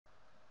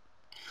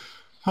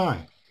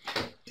Hi,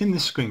 in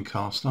this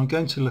screencast I'm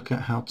going to look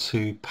at how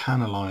to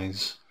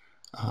panelize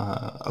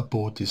a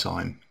board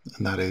design,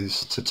 and that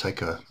is to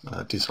take a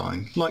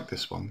design like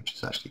this one, which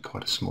is actually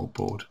quite a small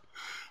board,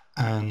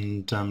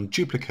 and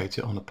duplicate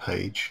it on a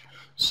page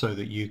so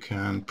that you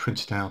can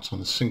print it out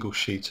on a single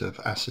sheet of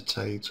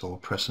acetate or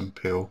press and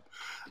peel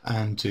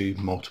and do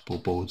multiple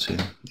boards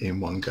in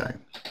one go.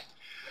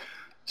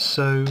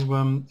 So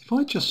if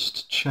I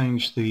just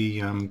change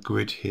the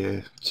grid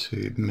here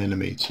to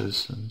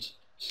millimeters and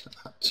set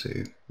that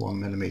to 1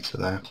 millimeter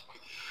there,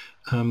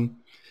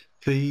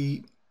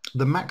 the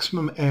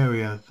maximum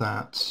area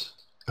that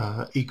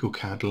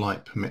EagleCAD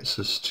Lite permits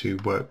us to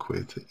work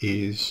with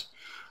is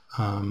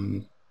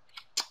 80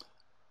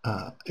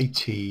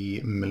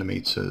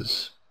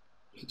 millimeters.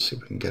 Let's see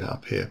if we can get it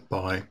up here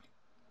by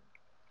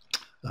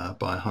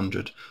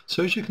 100.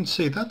 So as you can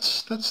see,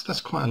 that's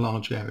quite a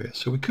large area.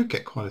 So we could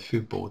get quite a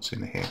few boards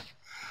in here.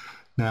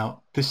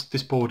 Now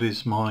this board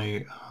is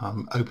my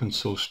open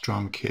source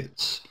drum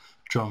kit's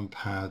drum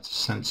pad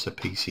sensor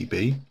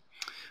PCB.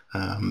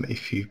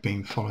 If you've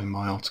been following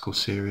my article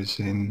series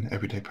in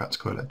Everyday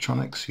Practical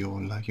Electronics, you'll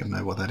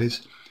know what that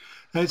is.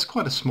 It's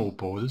quite a small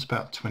board. It's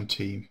about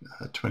 20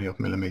 odd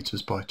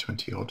millimeters by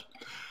 20 odd.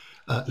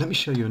 Let me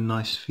show you a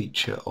nice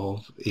feature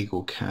of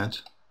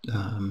EagleCAD.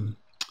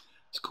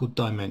 It's called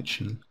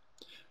Dimension,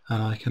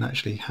 and I can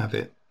actually have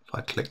it if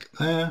I click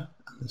there,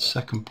 and the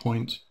second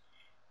point,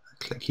 I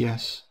click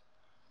yes,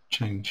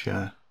 change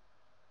the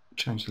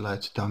layer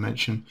to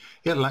dimension.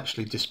 It'll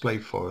actually display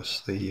for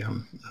us the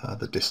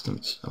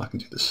distance, and I can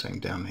do the same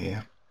down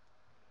here.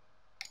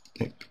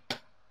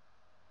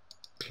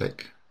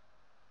 Click.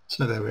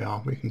 So there we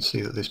are. We can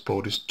see that this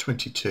board is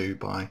 22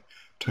 by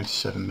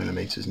 27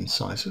 millimeters in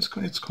size. So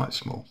it's quite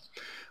small.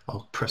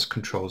 I'll press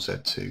Ctrl Z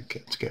to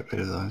get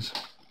rid of those.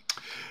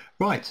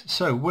 Right,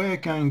 so we're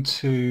going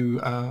to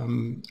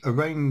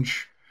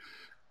arrange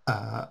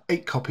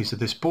 8 copies of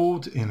this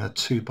board in a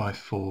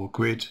 2x4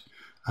 grid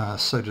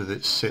so that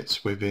it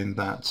sits within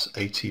that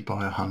 80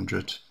 by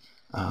 100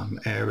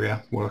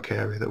 work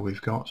area that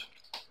we've got.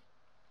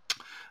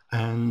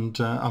 And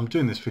I'm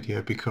doing this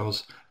video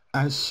because,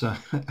 as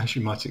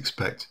you might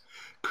expect,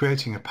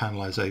 creating a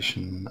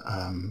panelization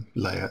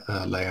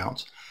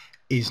layout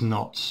is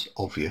not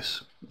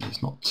obvious.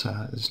 It's not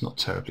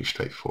terribly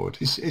straightforward.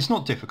 It's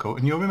not difficult,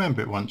 and you'll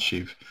remember it once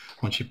you've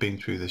been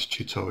through this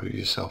tutorial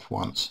yourself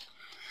once.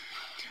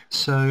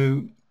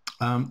 So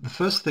the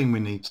first thing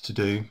we need to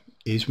do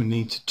is we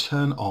need to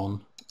turn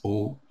on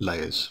all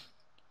layers.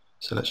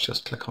 So let's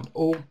just click on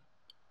all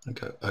and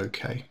go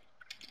OK,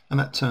 and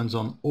that turns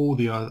on all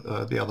the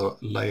other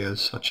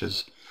layers, such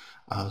as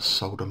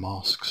solder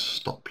masks,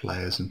 stop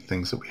layers, and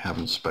things that we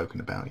haven't spoken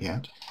about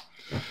yet.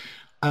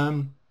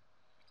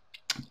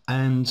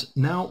 And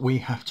now we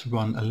have to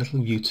run a little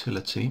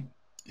utility,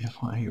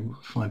 if I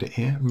find it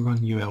here, run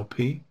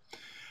ULP,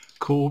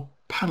 called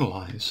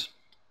Panelize.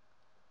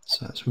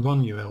 So let's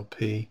run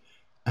ULP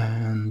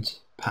and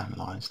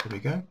Panelize. There we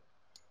go.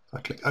 If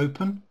I click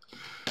open,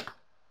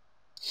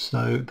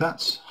 so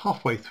that's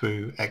halfway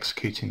through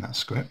executing that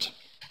script.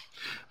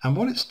 And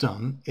what it's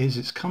done is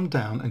it's come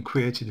down and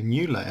created a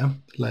new layer,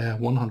 layer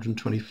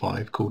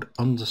 125, called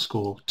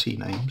underscore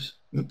tnames.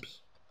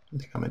 Oops, I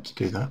think I meant to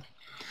do that.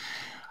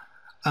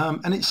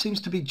 And it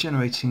seems to be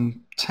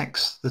generating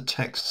text, the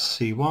text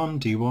C1,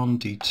 D1,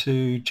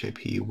 D2,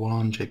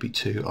 JP1,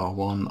 JP2,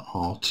 R1,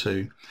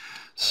 R2.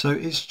 So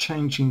it's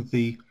changing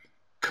the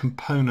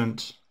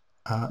component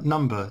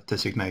number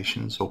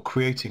designations, or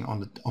creating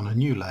on a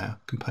new layer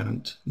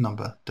component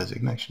number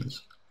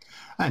designations.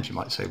 And you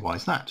might say, why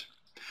is that?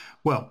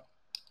 Well,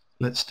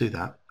 let's do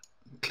that.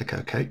 Click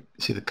OK.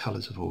 See, the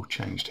colors have all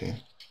changed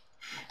here.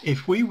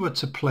 If we were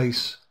to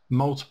place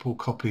multiple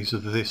copies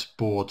of this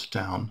board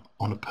down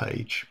on a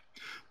page,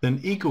 then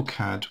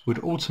EagleCAD would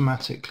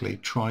automatically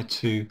try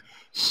to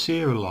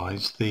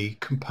serialize the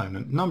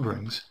component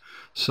numberings.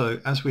 So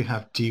as we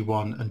have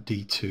D1 and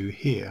D2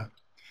 here,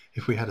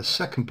 if we had a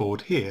second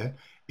board here,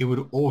 it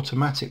would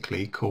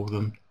automatically call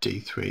them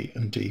D3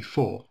 and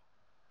D4.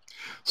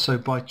 So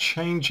by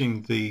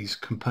changing these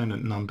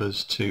component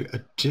numbers to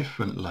a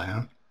different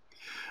layer,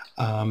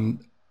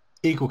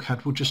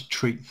 EagleCAD will just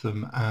treat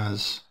them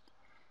as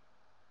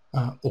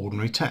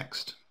ordinary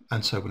text,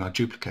 and so when I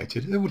duplicate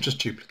it, it will just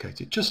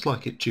duplicate it, just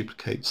like it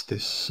duplicates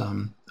this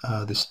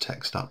this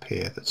text up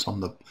here that's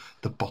on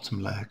the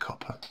bottom layer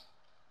copper.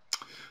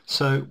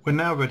 So we're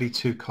now ready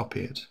to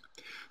copy it.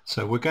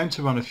 So we're going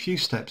to run a few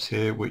steps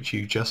here, which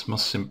you just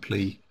must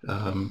simply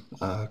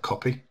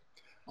copy.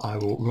 I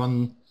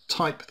will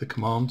type the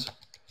command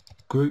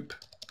group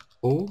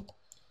all,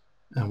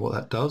 and what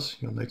that does,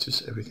 you'll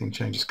notice everything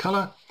changes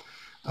color.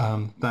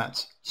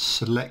 That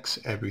selects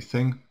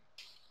everything.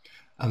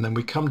 And then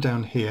we come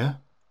down here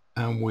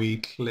and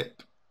we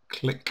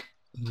click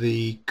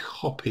the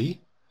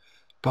copy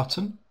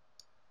button,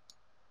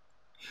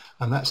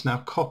 and that's now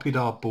copied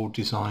our board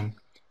design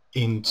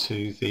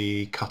into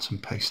the cut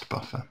and paste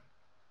buffer.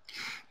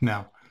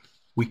 Now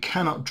we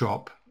cannot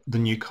drop the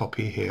new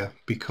copy here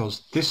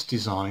because this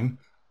design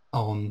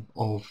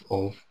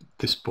of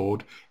this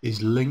board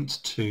is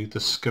linked to the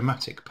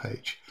schematic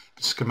page.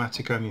 The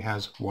schematic only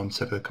has one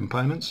set of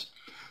components.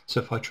 So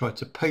if I try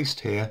to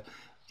paste here,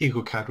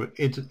 EagleCAD would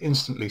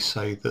instantly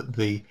say that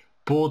the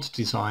board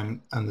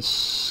design and the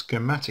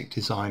schematic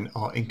design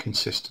are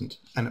inconsistent,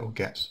 and it will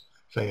get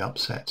very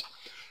upset.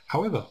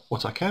 However,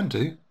 what I can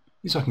do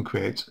is I can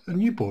create a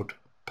new board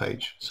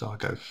page. So I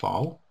go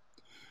File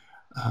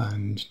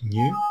and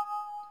New,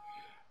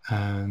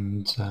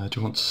 and do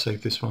you want to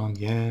save this one?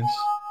 Yes.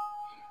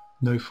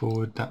 No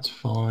forward, that's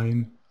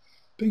fine.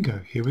 Bingo,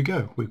 here we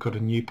go. We've got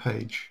a new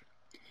page.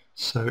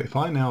 So if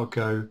I now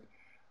go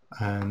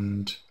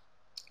and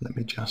let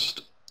me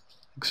just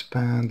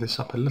expand this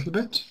up a little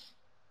bit,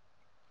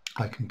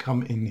 I can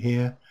come in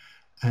here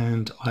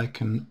and I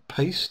can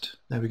paste.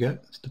 There we go,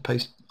 that's the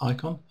paste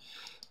icon.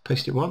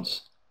 Paste it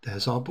once,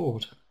 there's our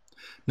board.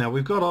 Now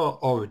we've got our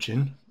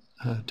origin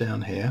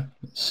down here.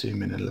 Let's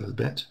zoom in a little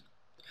bit.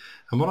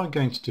 And what I'm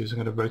going to do is I'm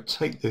going to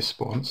rotate this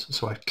once.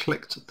 So I've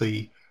clicked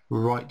the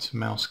right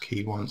mouse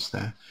key once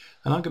there,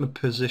 and I'm going to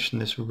position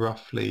this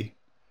roughly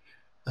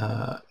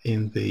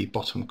in the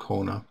bottom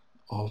corner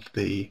of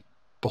the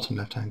bottom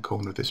left hand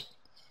corner of this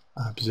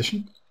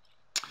position.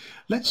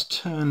 Let's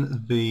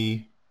turn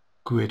the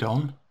grid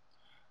on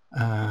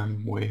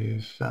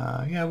with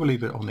yeah, we'll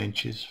leave it on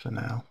inches for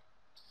now.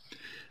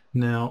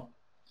 Now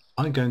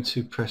I'm going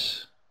to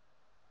press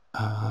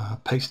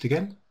paste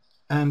again,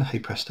 and hey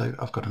presto,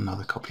 I've got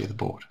another copy of the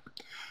board.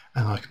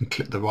 And I can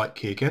click the right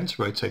key again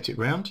to rotate it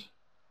round,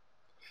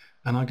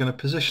 and I'm going to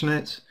position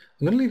it.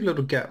 I'm going to leave a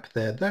little gap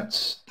there.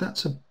 That's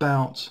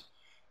about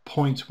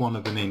 0.1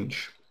 of an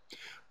inch,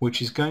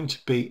 which is going to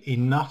be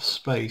enough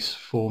space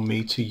for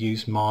me to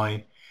use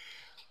my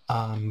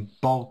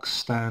bog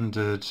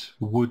standard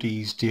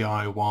Woody's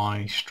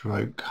DIY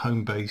stroke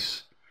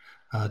Homebase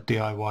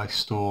DIY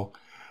store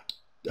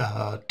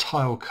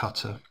tile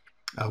cutter,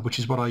 which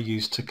is what I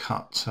use to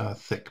cut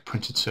thick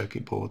printed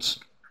circuit boards.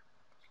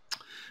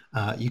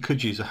 You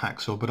could use a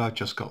hacksaw, but I've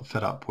just got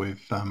fed up with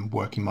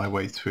working my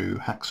way through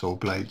hacksaw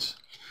blades.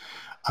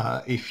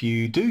 If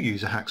you do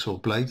use a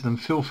hacksaw blade, then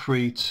feel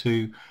free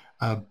to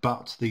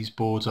butt these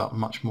boards up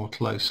much more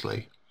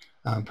closely.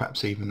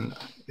 Perhaps even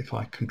if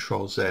I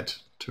Control Z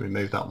to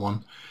remove that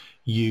one,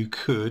 you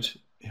could,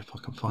 if I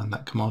can find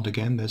that command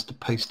again, there's the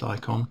paste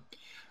icon.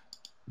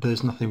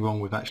 There's nothing wrong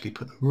with actually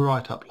putting them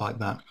right up like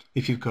that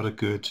if you've got a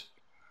good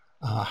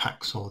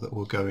hacksaw that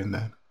will go in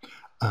there.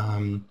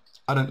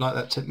 I don't like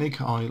that technique.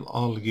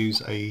 I'll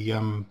use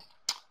a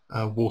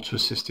water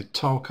assisted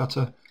tile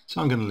cutter,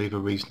 so I'm going to leave a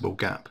reasonable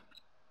gap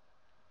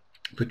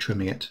for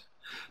trimming it.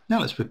 Now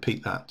let's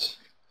repeat that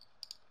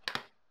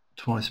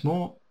twice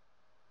more,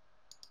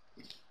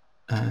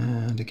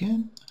 and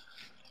again.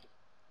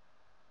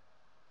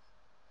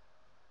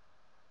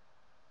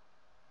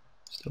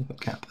 Still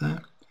got a gap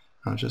there.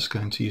 I'm just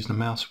going to use the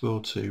mouse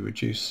wheel to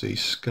reduce the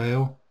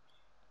scale,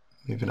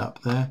 move it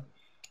up there,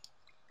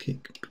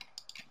 keep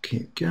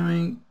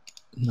going,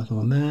 another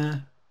one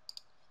there,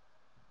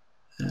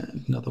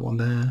 and another one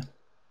there,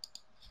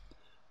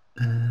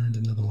 and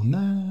another one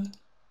there,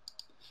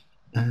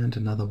 and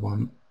another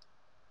one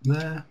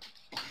there,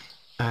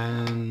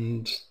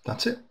 and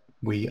that's it.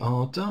 We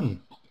are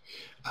done.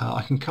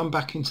 I can come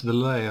back into the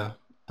layer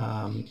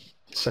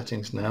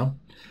settings now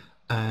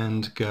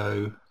and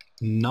go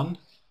None,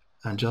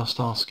 and just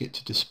ask it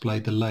to display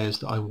the layers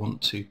that I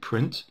want to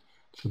print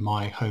for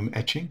my home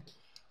etching: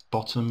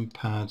 bottom,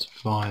 pads,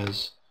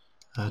 vias,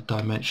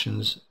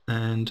 dimensions,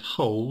 and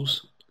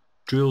holes,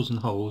 drills and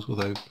holes,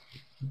 although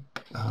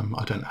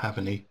I don't have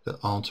any that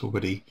aren't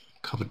already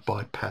covered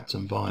by pads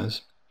and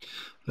vias.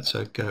 Let's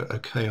go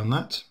OK on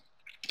that.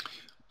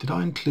 Did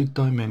I include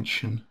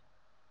dimension?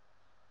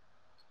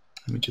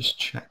 Let me just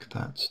check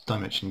that.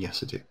 Dimension,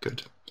 yes I did,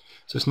 good.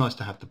 So it's nice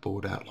to have the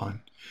board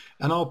outline.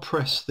 And I'll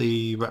press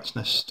the rat's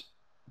nest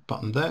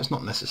button there. It's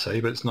not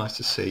necessary, but it's nice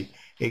to see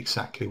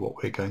exactly what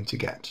we're going to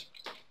get.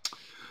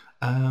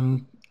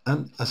 And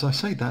as I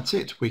say, that's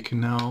it. We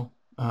can now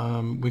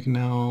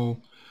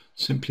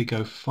simply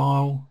go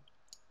File,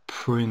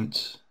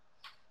 Print,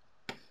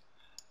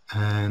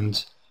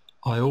 and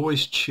I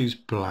always choose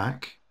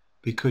black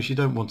because you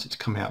don't want it to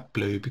come out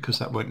blue, because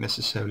that won't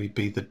necessarily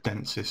be the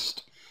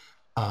densest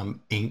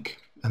ink,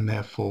 and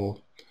therefore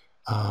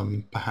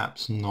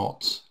perhaps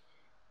not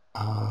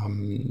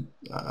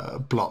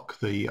block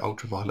the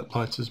ultraviolet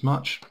light as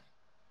much.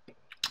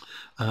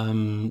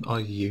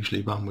 I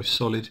usually run with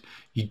solid.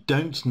 You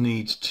don't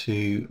need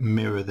to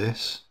mirror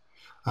this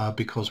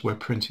because we're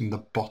printing the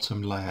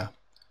bottom layer,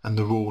 and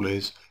the rule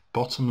is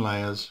bottom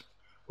layers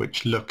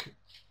which look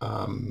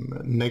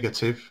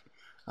negative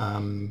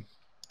on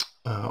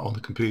the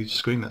computer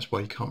screen, that's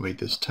why you can't read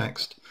this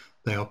text,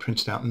 they are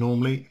printed out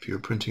normally. If you were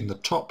printing the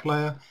top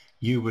layer,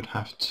 you would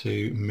have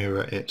to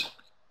mirror it,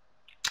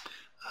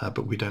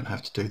 but we don't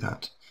have to do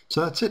that.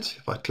 So that's it.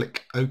 If I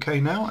click OK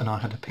now, and I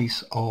had a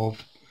piece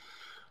of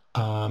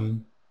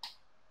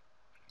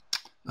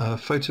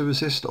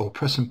photoresist or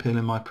press and peel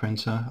in my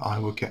printer, I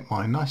will get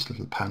my nice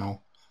little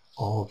panel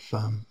of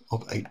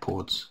 8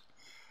 boards.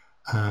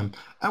 And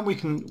we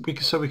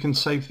can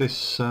save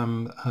this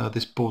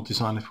this board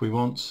design if we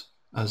want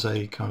as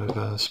a kind of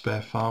a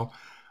spare file.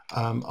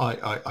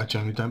 I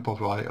generally don't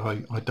bother.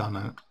 I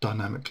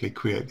dynamically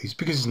create these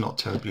because it's not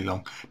terribly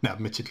long. Now,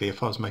 admittedly,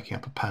 if I was making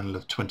up a panel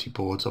of 20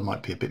 boards, I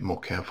might be a bit more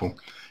careful,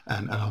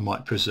 and I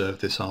might preserve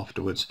this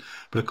afterwards.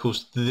 But of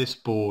course, this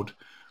board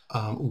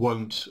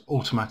won't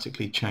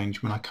automatically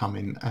change when I come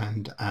in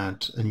and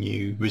add a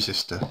new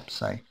resistor,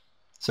 say.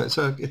 So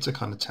it's a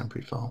kind of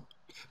temporary file.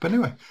 But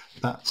anyway,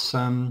 that's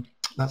the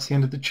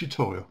end of the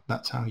tutorial.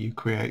 That's how you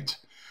create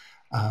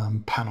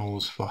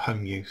panels for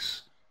home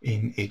use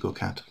in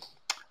EagleCAD.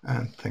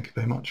 And thank you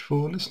very much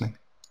for listening.